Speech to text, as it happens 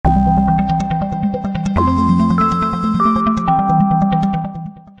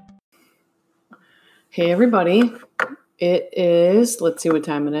Hey everybody, it is, let's see what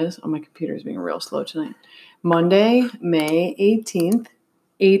time it is. Oh, my computer is being real slow tonight. Monday, May 18th,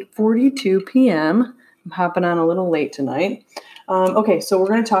 8:42 p.m. I'm hopping on a little late tonight. Okay, so we're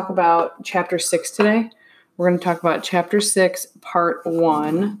going to talk about Chapter 6 today. We're going to talk about Chapter 6, Part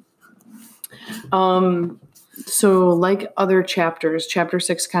 1. So like other chapters, Chapter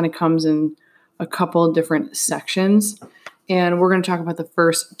 6 kind of comes in a couple of different sections. And we're going to talk about the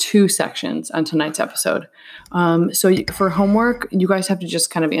first two sections on tonight's episode. So for homework, you guys have to just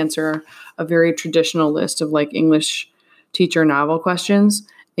kind of answer a very traditional list of like English teacher novel questions.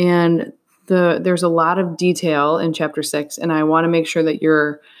 And there's a lot of detail in Chapter 6, and I want to make sure that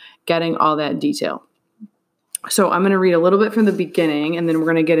you're getting all that detail. So I'm going to read a little bit from the beginning, and then we're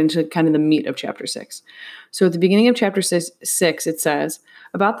going to get into kind of the meat of Chapter 6. So at the beginning of Chapter 6, it says,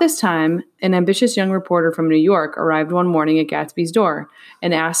 about this time, an ambitious young reporter from New York arrived one morning at Gatsby's door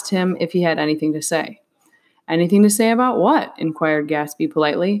and asked him if he had anything to say. Anything to say about what? Inquired Gatsby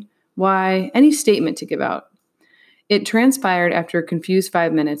politely. Why, any statement to give out. It transpired after a confused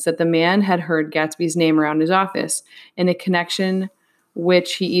 5 minutes that the man had heard Gatsby's name around his office in a connection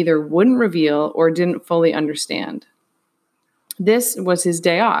which he either wouldn't reveal or didn't fully understand. This was his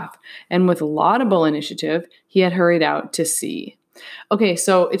day off, and with laudable initiative, he had hurried out to see. Okay,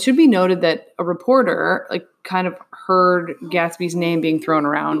 so it should be noted that a reporter kind of heard Gatsby's name being thrown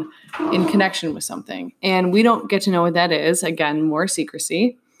around in connection with something, and we don't get to know what that is. Again, more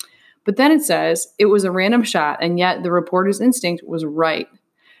secrecy. But then it says it was a random shot, and yet the reporter's instinct was right.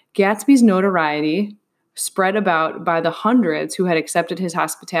 Gatsby's notoriety spread about by the hundreds who had accepted his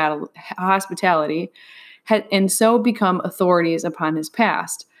hospitality and so become authorities upon his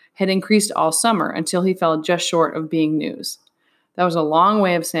past, had increased all summer until he fell just short of being news. That was a long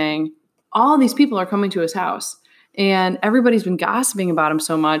way of saying all these people are coming to his house, and everybody's been gossiping about him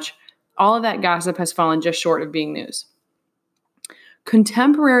so much, all of that gossip has fallen just short of being news.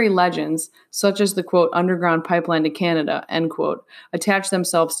 Contemporary legends, such as the, quote, underground pipeline to Canada, end quote, attached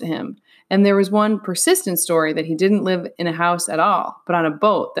themselves to him. And there was one persistent story that he didn't live in a house at all, but on a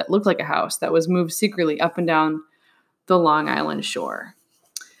boat that looked like a house that was moved secretly up and down the Long Island shore.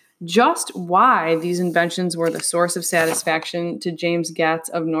 Just why these inventions were the source of satisfaction to James Gatz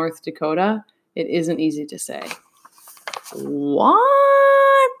of North Dakota, it isn't easy to say.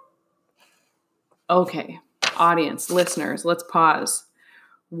 What? Okay. Audience, listeners, let's pause.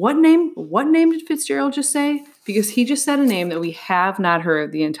 What name did Fitzgerald just say? Because he just said a name that we have not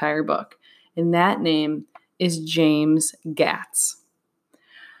heard the entire book. And that name is James Gatz.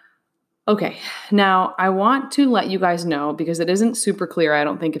 Okay, now I want to let you guys know, because it isn't super clear, I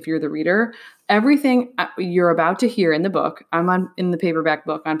don't think, if you're the reader, everything you're about to hear in the book, in the paperback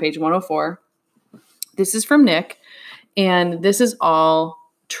book on page 104. This is from Nick, and this is all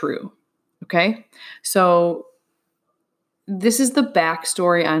true. Okay, so this is the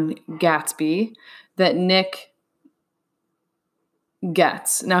backstory on Gatsby that Nick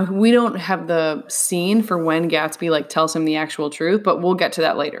gets. Now, we don't have the scene for when Gatsby tells him the actual truth, but we'll get to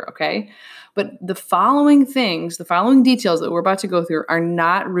that later, okay? But the following details that we're about to go through are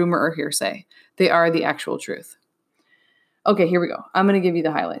not rumor or hearsay. They are the actual truth. Okay, here we go. I'm going to give you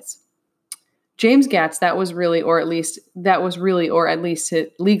the highlights. James Gatz, that was really, or at least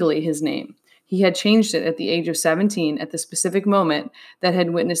legally his name. He had changed it at the age of 17 at the specific moment that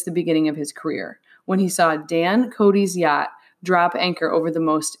had witnessed the beginning of his career, when he saw Dan Cody's yacht drop anchor over the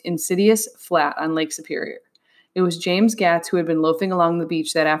most insidious flat on Lake Superior. It was James Gatz who had been loafing along the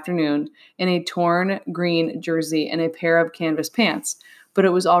beach that afternoon in a torn green jersey and a pair of canvas pants, but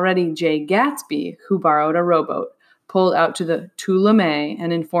it was already Jay Gatsby who borrowed a rowboat, pulled out to the Tuolumne,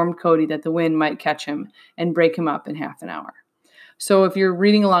 and informed Cody that the wind might catch him and break him up in half an hour. So if you're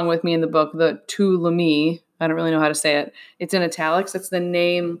reading along with me in the book, the Tuolumne, I don't really know how to say it, it's in italics. That's the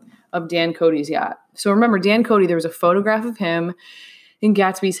name of Dan Cody's yacht. So remember, Dan Cody, there was a photograph of him in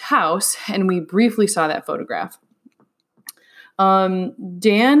Gatsby's house, and we briefly saw that photograph.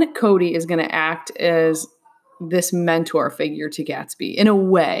 Dan Cody is going to act as this mentor figure to Gatsby in a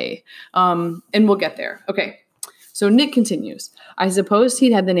way, and we'll get there. Okay. So Nick continues. I supposed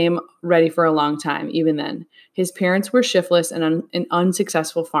he'd had the name ready for a long time, even then. His parents were shiftless and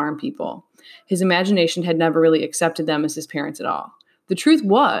unsuccessful farm people. His imagination had never really accepted them as his parents at all. The truth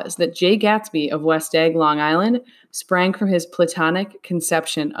was that Jay Gatsby of West Egg, Long Island, sprang from his platonic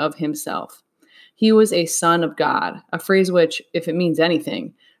conception of himself. He was a son of God, a phrase which, if it means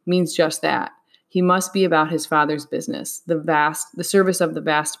anything, means just that. He must be about his father's business, the service of the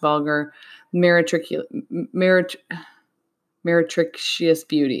vast, vulgar, meretricious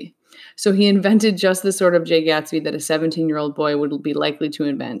beauty. So he invented just the sort of Jay Gatsby that a 17-year-old boy would be likely to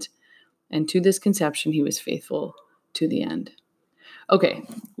invent. and to this conception he was faithful to the end. Okay,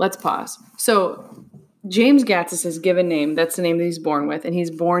 let's pause. So James Gatz is his given name. That's the name that he's born with, and he's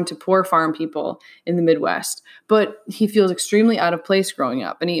born to poor farm people in the Midwest. But he feels extremely out of place growing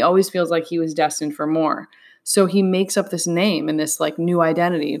up, and he always feels like he was destined for more. So he makes up this name and this like new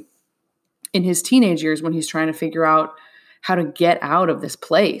identity in his teenage years when he's trying to figure out how to get out of this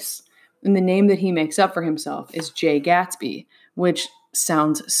place. And the name that he makes up for himself is Jay Gatsby, which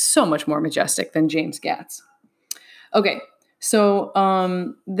sounds so much more majestic than James Gatz. Okay, so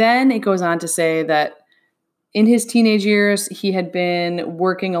then it goes on to say that in his teenage years, he had been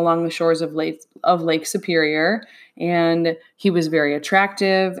working along the shores of Lake Superior, and he was very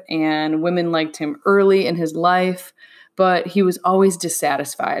attractive, and women liked him early in his life, but he was always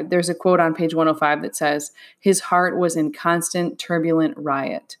dissatisfied. There's a quote on page 105 that says, his heart was in constant turbulent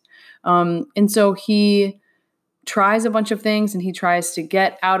riot. And so he tries a bunch of things, and he tries to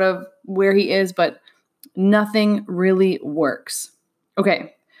get out of where he is, but nothing really works.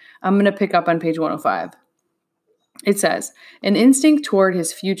 Okay, I'm going to pick up on page 105. It says, an instinct toward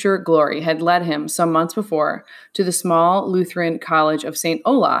his future glory had led him some months before to the small Lutheran College of St.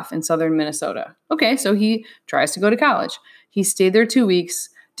 Olaf in southern Minnesota. Okay, so he tries to go to college. He stayed there 2 weeks,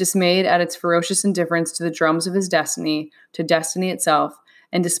 dismayed at its ferocious indifference to the drums of his destiny, to destiny itself,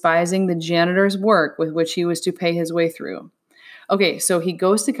 and despising the janitor's work with which he was to pay his way through. Okay, so he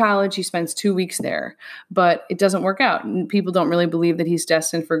goes to college, he spends 2 weeks there, but it doesn't work out. People don't really believe that he's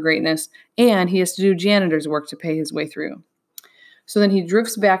destined for greatness, and he has to do janitor's work to pay his way through. So then he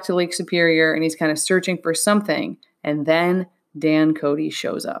drifts back to Lake Superior, and he's kind of searching for something, and then Dan Cody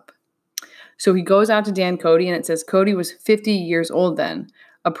shows up. So he goes out to Dan Cody, and it says Cody was 50 years old then,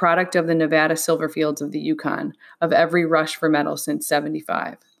 a product of the Nevada silver fields of the Yukon, of every rush for metal since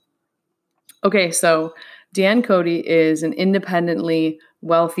 75. Okay, so Dan Cody is an independently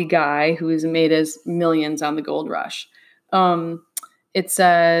wealthy guy who has made his millions on the gold rush. It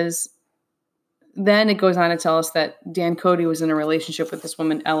says, then it goes on to tell us that Dan Cody was in a relationship with this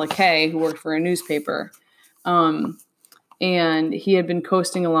woman, Ella Kay, who worked for a newspaper. And he had been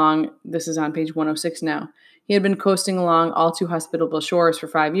coasting along, this is on page 106 now, he had been coasting along all too hospitable shores for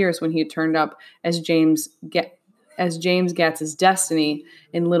 5 years when he had turned up as James Gatz's destiny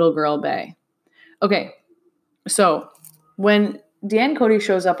in Little Girl Bay. Okay, so when Dan Cody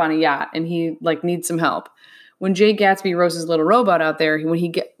shows up on a yacht and he like needs some help, when Jay Gatsby rows his little rowboat out there, when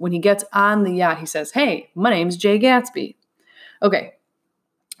he gets on the yacht, he says, "Hey, my name's Jay Gatsby." Okay,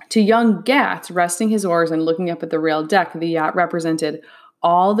 to young Gatz, resting his oars and looking up at the railed deck, the yacht represented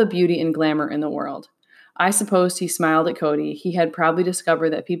all the beauty and glamour in the world. I supposed he smiled at Cody. He had probably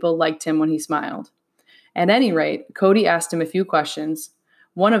discovered that people liked him when he smiled. At any rate, Cody asked him a few questions.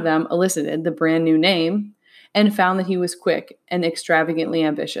 One of them elicited the brand new name and found that he was quick and extravagantly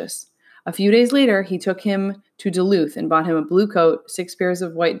ambitious. A few days later, he took him to Duluth and bought him a blue coat, 6 pairs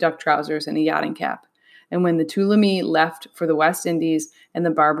of white duck trousers, and a yachting cap. And when the Tuolumne left for the West Indies and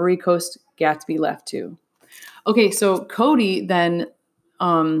the Barbary Coast, Gatsby left too. Okay, so Cody then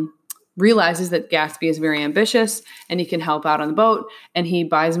realizes that Gatsby is very ambitious and he can help out on the boat, and he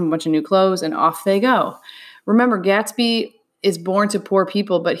buys him a bunch of new clothes, and off they go. Remember, Gatsby is born to poor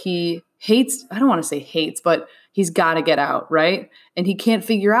people, but he hates, I don't want to say hates, but he's got to get out, right? And he can't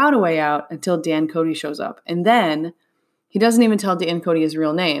figure out a way out until Dan Cody shows up. And then he doesn't even tell Dan Cody his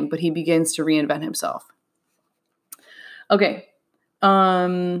real name, but he begins to reinvent himself. Okay.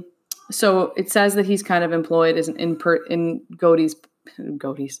 So it says that he's kind of employed as Dan Cody's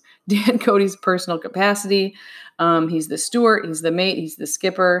personal capacity. He's the steward, he's the mate, he's the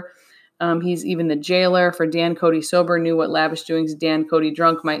skipper. He's even the jailer, for Dan Cody sober knew what lavish doings Dan Cody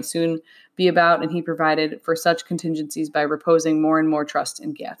drunk might soon be about, and he provided for such contingencies by reposing more and more trust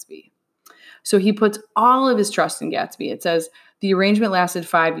in Gatsby. So he puts all of his trust in Gatsby. It says the arrangement lasted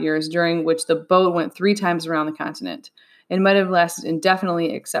 5 years, during which the boat went 3 times around the continent. It might have lasted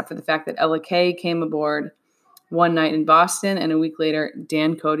indefinitely, except for the fact that Ella Kay came aboard one night in Boston, and a week later,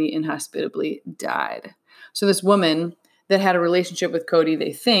 Dan Cody inhospitably died. So this woman that had a relationship with Cody,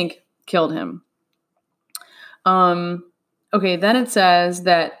 they think, killed him. Okay, then it says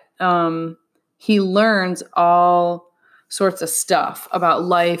that he learns all sorts of stuff about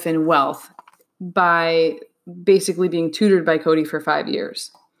life and wealth by basically being tutored by Cody for 5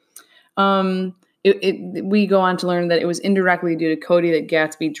 years. We go on to learn that it was indirectly due to Cody that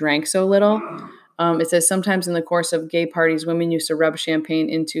Gatsby drank so little. It says sometimes in the course of gay parties, women used to rub champagne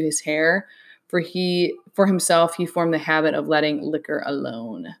into his hair. For himself, he formed the habit of letting liquor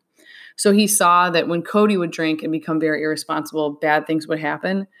alone. So he saw that when Cody would drink and become very irresponsible, bad things would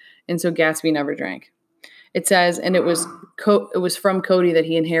happen. And so Gatsby never drank. It says, and it was from Cody that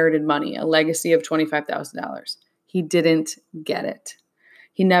he inherited money, a legacy of $25,000. He didn't get it.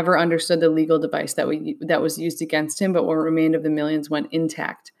 He never understood the legal device that was used against him, but what remained of the millions went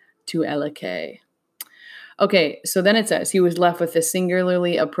intact to Ellicay. Okay, so then it says he was left with a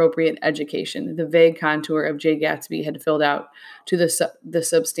singularly appropriate education. The vague contour of Jay Gatsby had filled out to the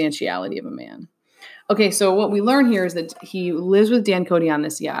substantiality of a man. Okay, so what we learn here is that he lives with Dan Cody on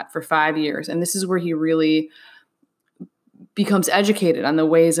this yacht for 5 years, and this is where he really becomes educated on the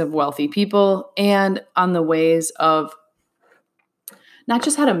ways of wealthy people and on the ways of not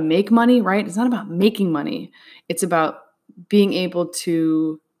just how to make money, right? It's not about making money. It's about being able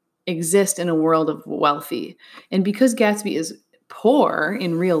to exist in a world of wealthy. And because Gatsby is poor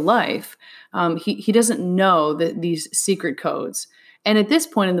in real life, he doesn't know these secret codes. And at this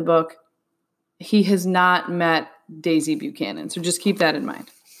point in the book, he has not met Daisy Buchanan. So just keep that in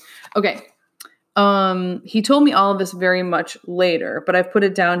mind. Okay. He told me all of this very much later, but I've put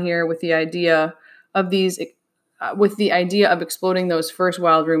it down here with the idea of exploding those first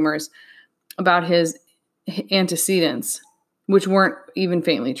wild rumors about his antecedents, which weren't even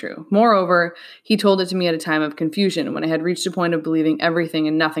faintly true. Moreover, he told it to me at a time of confusion when I had reached a point of believing everything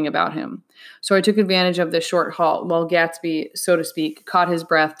and nothing about him. So I took advantage of this short halt while Gatsby, so to speak, caught his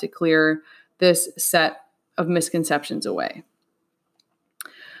breath to clear this set of misconceptions away.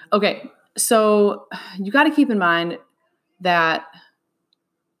 Okay, so you got to keep in mind that,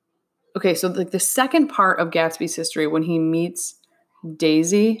 okay, so the second part of Gatsby's history when he meets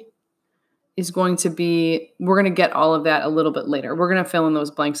Daisy is going to be, we're going to get all of that a little bit later. We're going to fill in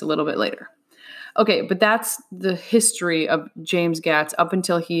those blanks a little bit later. Okay, but that's the history of James Gatz up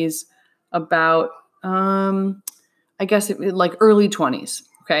until he's about, I guess, like early 20s,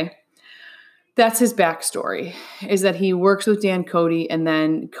 okay? That's his backstory, is that he works with Dan Cody and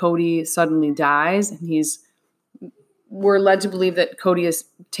then Cody suddenly dies and we're led to believe that Cody is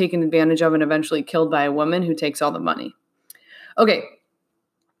taken advantage of and eventually killed by a woman who takes all the money. Okay,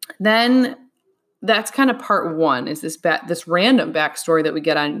 then that's kind of part one, is this random backstory that we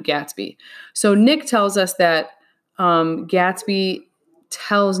get on Gatsby. So Nick tells us that Gatsby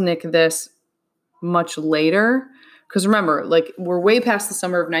tells Nick this much later. Because remember, like, we're way past the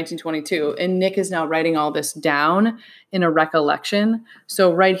summer of 1922, and Nick is now writing all this down in a recollection.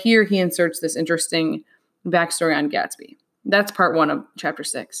 So right here, he inserts this interesting backstory on Gatsby. That's part one of chapter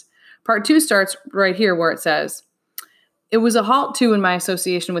 6. Part 2 starts right here where it says, "It was a halt, too, in my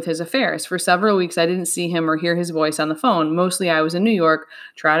association with his affairs. For several weeks, I didn't see him or hear his voice on the phone. Mostly, I was in New York,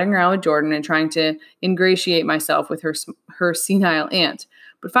 trotting around with Jordan and trying to ingratiate myself with her senile aunt.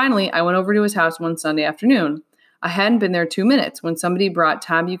 But finally, I went over to his house one Sunday afternoon. I hadn't been there 2 minutes when somebody brought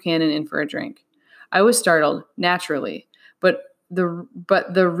Tom Buchanan in for a drink. I was startled, naturally, but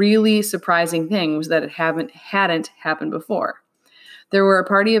the really surprising thing was that it hadn't happened before. There were a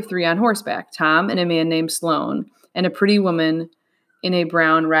party of 3 on horseback, Tom and a man named Sloan, and a pretty woman in a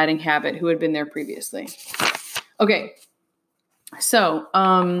brown riding habit who had been there previously." Okay, so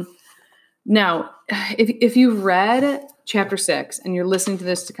now, if you've read chapter 6 and you're listening to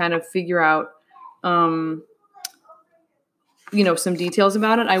this to kind of figure out some details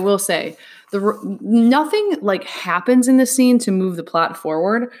about it, I will say nothing like happens in this scene to move the plot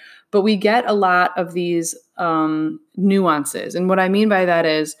forward, but we get a lot of these nuances. And what I mean by that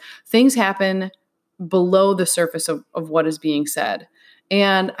is things happen below the surface of what is being said.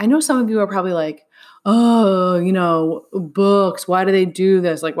 And I know some of you are probably like, oh, books, why do they do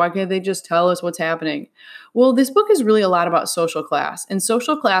this? Like, why can't they just tell us what's happening? Well, this book is really a lot about social class. And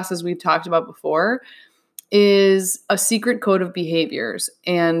social class, as we've talked about before, is a secret code of behaviors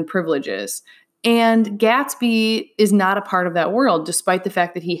and privileges. And Gatsby is not a part of that world, despite the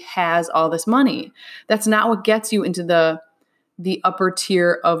fact that he has all this money. That's not what gets you into the upper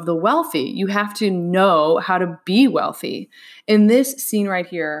tier of the wealthy. You have to know how to be wealthy. And this scene right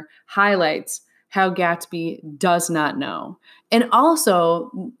here highlights how Gatsby does not know. And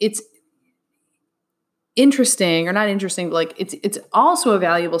also, it's interesting, or not interesting, but like it's also a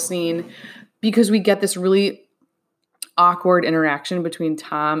valuable scene because we get this really awkward interaction between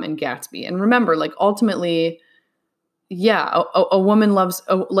Tom and Gatsby. And remember, like, ultimately, yeah, a woman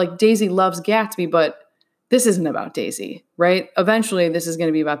like Daisy loves Gatsby, but this isn't about Daisy, right? Eventually, this is going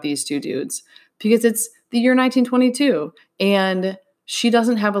to be about these two dudes because it's the year 1922 and she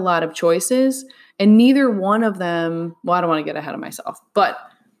doesn't have a lot of choices, and neither one of them, well, I don't want to get ahead of myself, but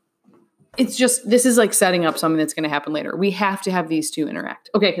it's just, this is like setting up something that's going to happen later. We have to have these two interact.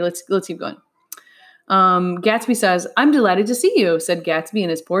 Okay, let's keep going. Gatsby says, "I'm delighted to see you," said Gatsby in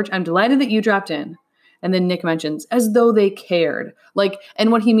his porch. "I'm delighted that you dropped in." And then Nick mentions, as though they cared. Like,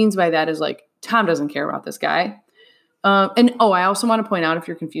 and what he means by that is like, Tom doesn't care about this guy. I also want to point out, if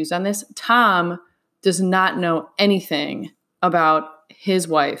you're confused on this, Tom does not know anything about his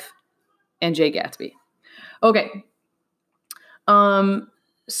wife and Jay Gatsby. Okay.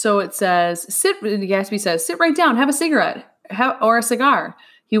 So it says, Gatsby says, sit right down, have a cigarette or a cigar.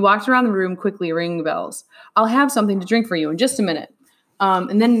 He walked around the room quickly, ringing bells. I'll have something to drink for you in just a minute.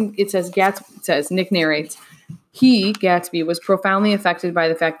 And then it says, Nick narrates, Gatsby, was profoundly affected by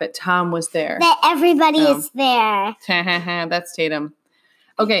the fact that Tom was there. That everybody is there. That's Tatum.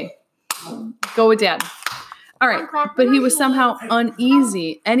 Okay, go with Dad. All right, but he was somehow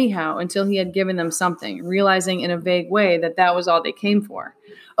uneasy anyhow until he had given them something, realizing in a vague way that was all they came for.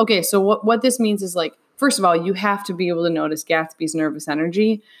 Okay, so what this means is, like, first of all, you have to be able to notice Gatsby's nervous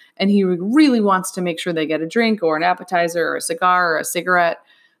energy, and he really wants to make sure they get a drink or an appetizer or a cigar or a cigarette,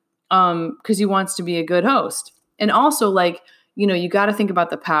 because he wants to be a good host. And also, like, you know, you got to think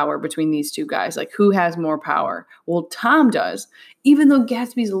about the power between these two guys. Like, who has more power? Well, Tom does. Even though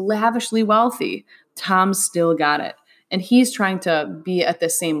Gatsby's lavishly wealthy, Tom's still got it. And he's trying to be at the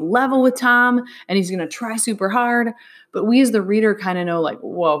same level with Tom, and he's going to try super hard. But we as the reader kind of know, like,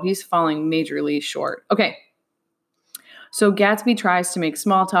 whoa, he's falling majorly short. Okay. So Gatsby tries to make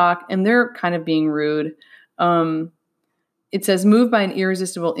small talk, and they're kind of being rude. It says, moved by an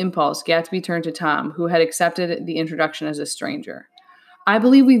irresistible impulse, Gatsby turned to Tom, who had accepted the introduction as a stranger. I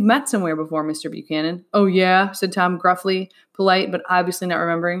believe we've met somewhere before, Mr. Buchanan. Oh, yeah, said Tom gruffly, polite, but obviously not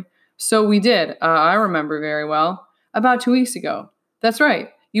remembering. So we did. I remember very well. About 2 weeks ago. That's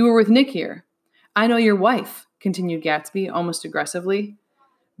right. You were with Nick here. I know your wife, continued Gatsby, almost aggressively.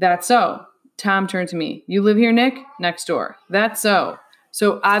 That's so. Tom turned to me. You live here, Nick? Next door. That's so.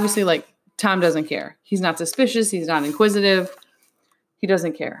 So obviously, like, Tom doesn't care. He's not suspicious. He's not inquisitive. He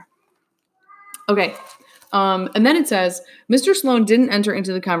doesn't care. Okay. And then it says, Mr. Sloan didn't enter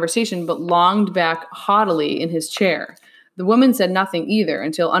into the conversation, but longed back haughtily in his chair. The woman said nothing either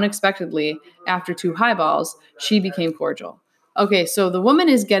until unexpectedly, after 2 highballs, she became cordial. Okay, so the woman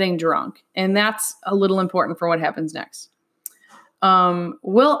is getting drunk, and that's a little important for what happens next.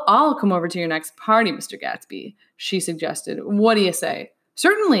 We'll all come over to your next party, Mr. Gatsby, she suggested. What do you say?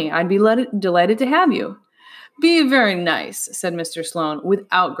 Certainly, I'd be delighted to have you. Be very nice, said Mr. Sloan,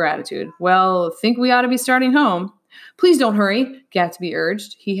 without gratitude. Well, think we ought to be starting home. Please don't hurry, Gatsby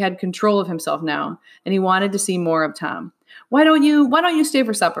urged. He had control of himself now, and he wanted to see more of Tom. Why don't you stay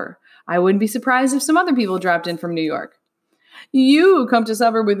for supper? I wouldn't be surprised if some other people dropped in from New York. You come to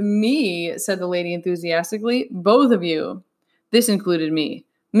supper with me, said the lady enthusiastically. Both of you. This included me.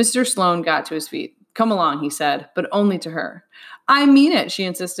 Mr. Sloan got to his feet. Come along, he said, but only to her. I mean it, she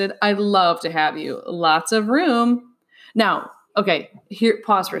insisted. I'd love to have you. Lots of room. Now, okay, here,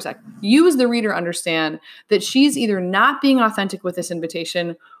 pause for a sec. You as the reader understand that she's either not being authentic with this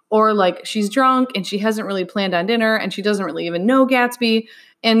invitation, or like she's drunk and she hasn't really planned on dinner and she doesn't really even know Gatsby,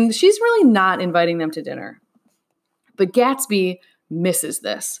 and she's really not inviting them to dinner. But Gatsby misses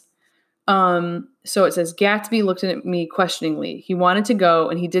this. So it says, Gatsby looked at me questioningly. He wanted to go,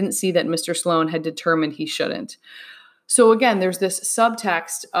 and he didn't see that Mr. Sloan had determined he shouldn't. So again, there's this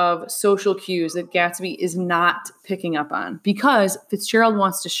subtext of social cues that Gatsby is not picking up on, because Fitzgerald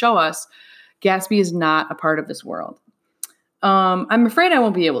wants to show us Gatsby is not a part of this world. I'm afraid I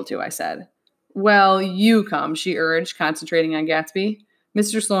won't be able to, I said. Well, you come, she urged, concentrating on Gatsby.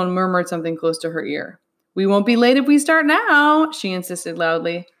 Mr. Sloan murmured something close to her ear. We won't be late if we start now, she insisted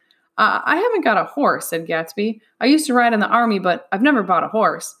loudly. I haven't got a horse, said Gatsby. I used to ride in the army, but I've never bought a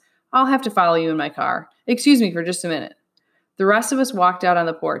horse. I'll have to follow you in my car. Excuse me for just a minute. The rest of us walked out on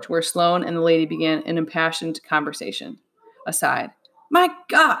the porch, where Sloan and the lady began an impassioned conversation. Aside. My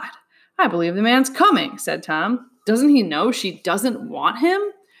God, I believe the man's coming, said Tom. Doesn't he know she doesn't want him?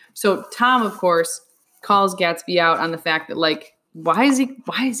 So Tom, of course, calls Gatsby out on the fact that, like, why is he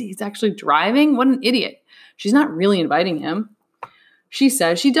he's actually driving? What an idiot. She's not really inviting him. She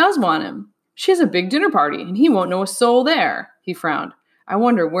says she does want him. She has a big dinner party, and he won't know a soul there. He frowned. I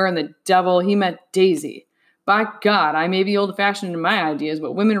wonder where in the devil he met Daisy. By God, I may be old-fashioned in my ideas,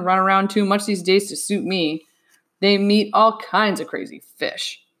 but women run around too much these days to suit me. They meet all kinds of crazy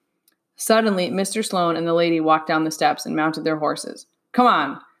fish. Suddenly, Mr. Sloan and the lady walked down the steps and mounted their horses. Come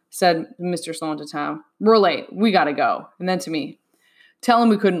on, said Mr. Sloan to Tom. We're late. We gotta go. And then to me. Tell him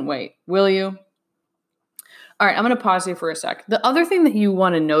we couldn't wait, will you? All right, I'm going to pause here for a sec. The other thing that you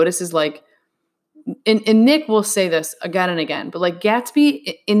want to notice is, like, and Nick will say this again and again, but, like,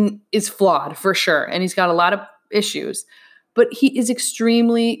 Gatsby is flawed for sure, and he's got a lot of issues, but he is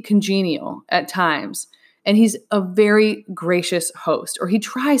extremely congenial at times. And he's a very gracious host, or he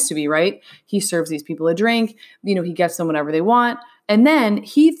tries to be, right? He serves these people a drink, he gets them whatever they want. And then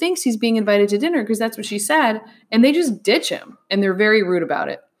he thinks he's being invited to dinner because that's what she said. And they just ditch him and they're very rude about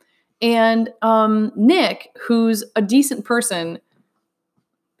it. And Nick, who's a decent person,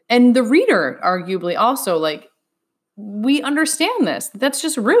 and the reader arguably also, like, we understand this. That's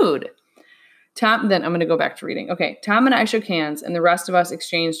just rude. Then I'm going to go back to reading. Okay. Tom and I shook hands and the rest of us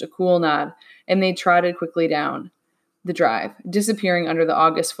exchanged a cool nod and they trotted quickly down the drive, disappearing under the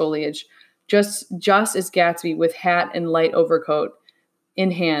August foliage, just as Gatsby, with hat and light overcoat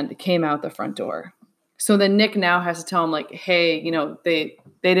in hand, came out the front door. So then Nick now has to tell him, like, hey, they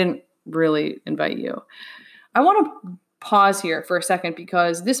didn't really invite you. I want to pause here for a second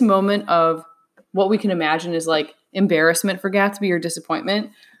because this moment of what we can imagine is like embarrassment for Gatsby or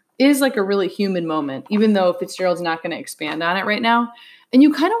disappointment is like a really human moment, even though Fitzgerald's not going to expand on it right now. And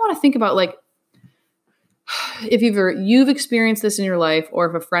you kind of want to think about, like, if you've experienced this in your life, or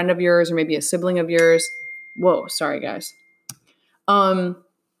if a friend of yours or maybe a sibling of yours, a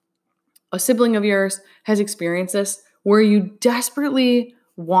sibling of yours has experienced this, where you desperately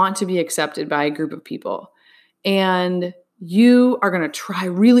want to be accepted by a group of people. And you are going to try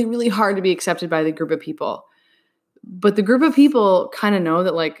really, really hard to be accepted by the group of people. But the group of people kind of know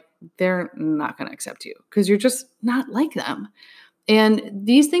that, like, they're not going to accept you because you're just not like them. And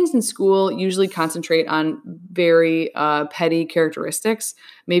these things in school usually concentrate on very petty characteristics,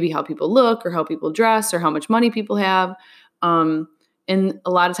 maybe how people look or how people dress or how much money people have. And a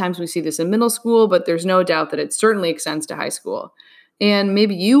lot of times we see this in middle school, but there's no doubt that it certainly extends to high school. And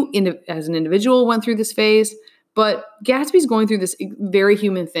maybe you as an individual went through this phase, but Gatsby's going through this very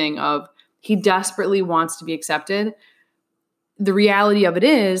human thing of he desperately wants to be accepted. The reality of it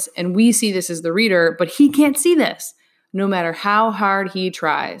is, and we see this as the reader, but he can't see this. No matter how hard he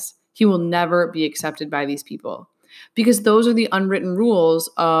tries, he will never be accepted by these people because those are the unwritten rules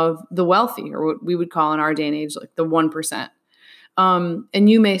of the wealthy, or what we would call in our day and age, like the 1%. And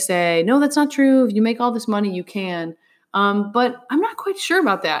you may say, no, that's not true. If you make all this money, you can. But I'm not quite sure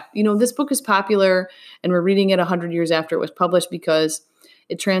about that. This book is popular and we're reading it 100 years after it was published because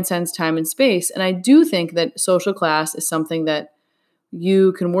it transcends time and space. And I do think that social class is something that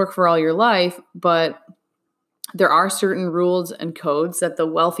you can work for all your life, but there are certain rules and codes that the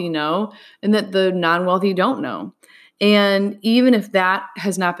wealthy know and that the non-wealthy don't know. And even if that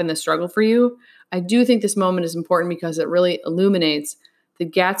has not been the struggle for you, I do think this moment is important because it really illuminates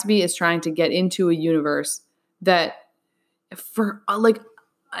that Gatsby is trying to get into a universe that, for like,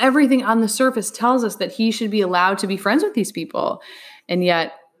 everything on the surface tells us that he should be allowed to be friends with these people. And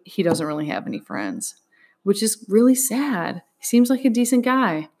yet he doesn't really have any friends, which is really sad. He seems like a decent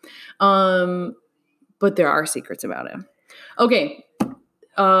guy. But there are secrets about him. Okay.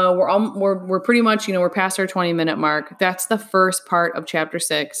 We're pretty much, we're past our 20-minute mark. That's the first part of chapter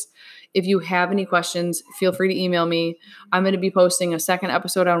 6. If you have any questions, feel free to email me. I'm going to be posting a second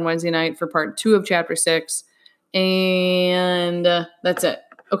episode on Wednesday night for part 2 of chapter 6. And that's it.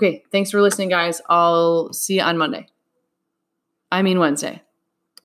 Okay. Thanks for listening, guys. I'll see you on Wednesday.